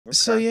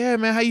So Okay. yeah,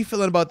 man, how you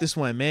feeling about this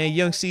one, man?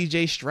 Young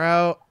CJ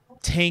Stroud,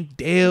 Tank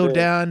Dale Yeah.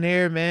 down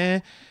there,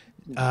 man.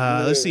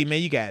 Let's Yeah. see,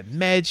 man. You got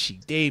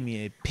Mechie,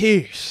 Damian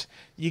Pierce.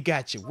 You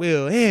got your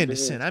Will Yeah.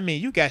 Anderson. I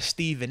mean, you got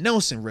Steven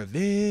Nelson,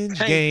 revenge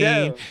Tank game.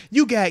 Dell.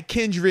 You got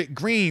Kendrick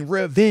Green,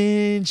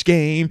 revenge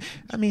game.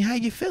 I mean, how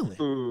you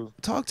feeling? Ooh.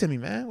 Talk to me,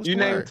 man. What's You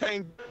the named word?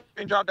 Tank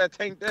and drop that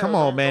Tank Come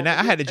Dell. on, man. Don't I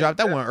had forget to drop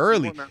Tank that one Dell. Come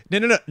early. on now.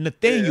 No, Yeah,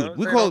 Nathaniel. I'm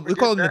We saying call don't we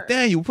call forget him that.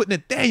 Nathaniel. We put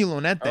Nathaniel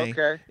on that thing.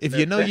 Okay. If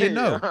you know, you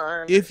Nathaniel. know. All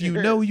right. If you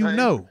know, you Same.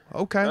 know.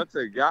 Okay. That's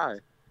a guy.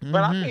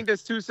 But I Mm-hmm. think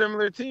there's two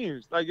similar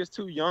teams. Like it's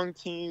two young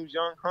teams,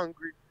 young,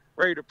 hungry,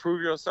 ready to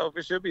prove yourself.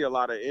 It should be a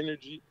lot of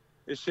energy.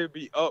 It should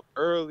be up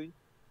early,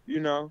 you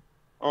know.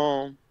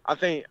 I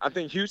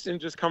think Houston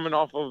just coming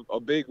off of a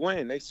big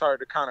win. They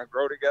started to kind of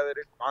grow together.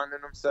 They're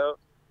finding themselves.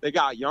 They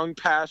got young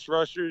pass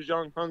rushers,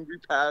 young hungry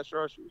pass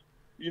rushers,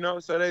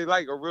 so they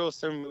like a real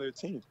similar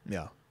team.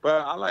 Yeah.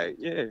 But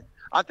yeah,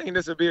 I think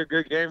this would be a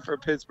good game for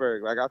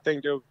Pittsburgh. Like I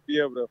think they'll be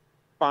able to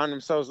find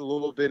themselves a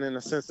little bit in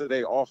the sense of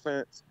their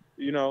offense.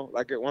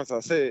 Like once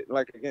I said,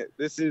 like again,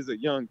 this is a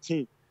young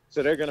team,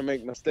 so they're gonna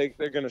make mistakes.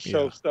 They're gonna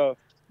show Yeah. stuff.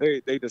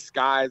 They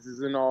disguises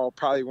and all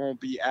probably won't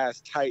be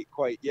as tight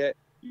quite yet.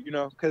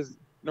 Because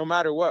no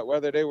matter what,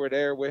 whether they were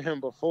there with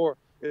him before,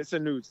 it's a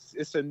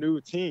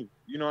new team.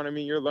 You know what I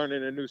mean? You're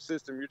learning a new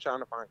system. You're trying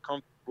to find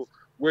comfortable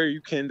where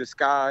you can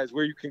disguise,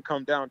 where you can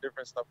come down,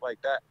 different stuff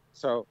like that.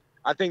 So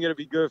I think it'll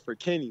be good for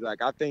Kenny.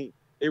 Like I think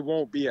it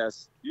won't be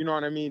as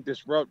what I mean,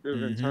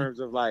 disruptive in Mm-hmm. terms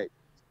of like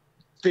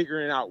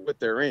figuring out what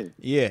they're in.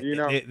 Yeah,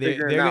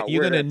 Figuring out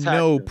you're where to gonna attack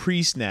know them.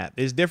 pre-snap.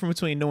 It's different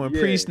between knowing Yeah,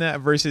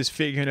 pre-snap versus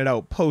figuring it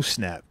out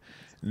post-snap.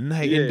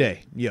 Night and yeah,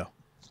 day. Yeah.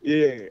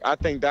 yeah. I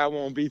think that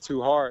won't be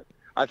too hard.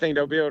 I think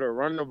they'll be able to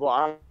run the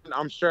ball.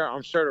 I'm sure.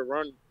 I'm sure to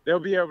run. They'll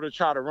be able to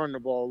try to run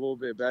the ball a little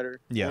bit better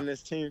Yeah. on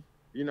this team.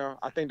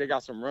 I think they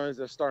got some runs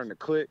that's starting to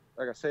click.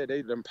 Like I said,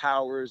 they them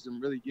powers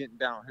and really getting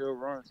downhill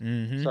runs.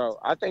 Mm-hmm. So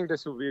I think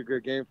this will be a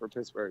good game for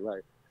Pittsburgh.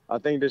 Like I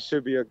think this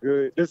should be a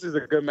good. This is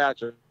a good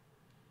matchup.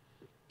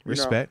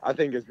 Respect. I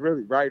think it's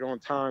really right on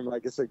time.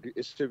 Like it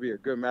should be a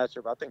good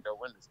matchup. I think they'll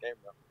win this game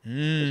though.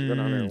 They should go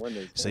down there and win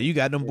this So game. you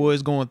got them Yeah,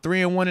 boys going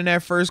 3-1 in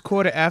that first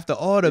quarter after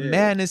all the yeah.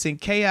 madness and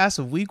chaos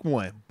of week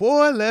one.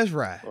 Boy, let's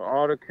ride. For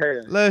all the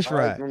chaos, Let's I like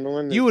ride. them to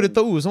win this You would have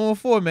game. thought it was on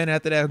 4, man,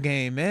 after that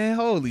game, man.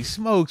 Holy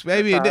smokes, That's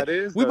baby. how it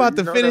is We though. about You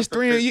to know finish that's a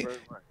 3. Pittsburgh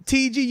win.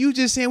 TG, you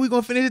just saying we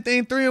gonna finish the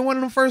thing 3-1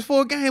 in the first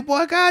 4 games,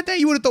 boy. God damn,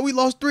 you would have thought we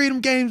lost 3 of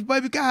them games,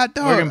 baby. God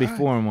We're gonna dog. be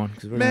 4-1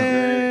 because we're gonna.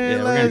 Man, Yeah,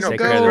 we're gonna let's take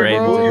care of the go,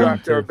 Ravens Boo at you bro. home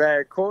after a too.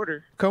 bad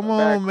quarter. Come A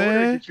bad on, quarter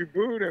man. get you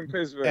booed in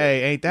Pittsburgh.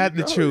 Hey, ain't that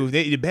the truth?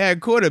 The bad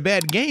quarter,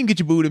 bad game get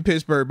you booed in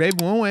Pittsburgh, baby.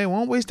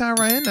 Won't waste time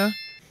right here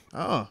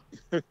now.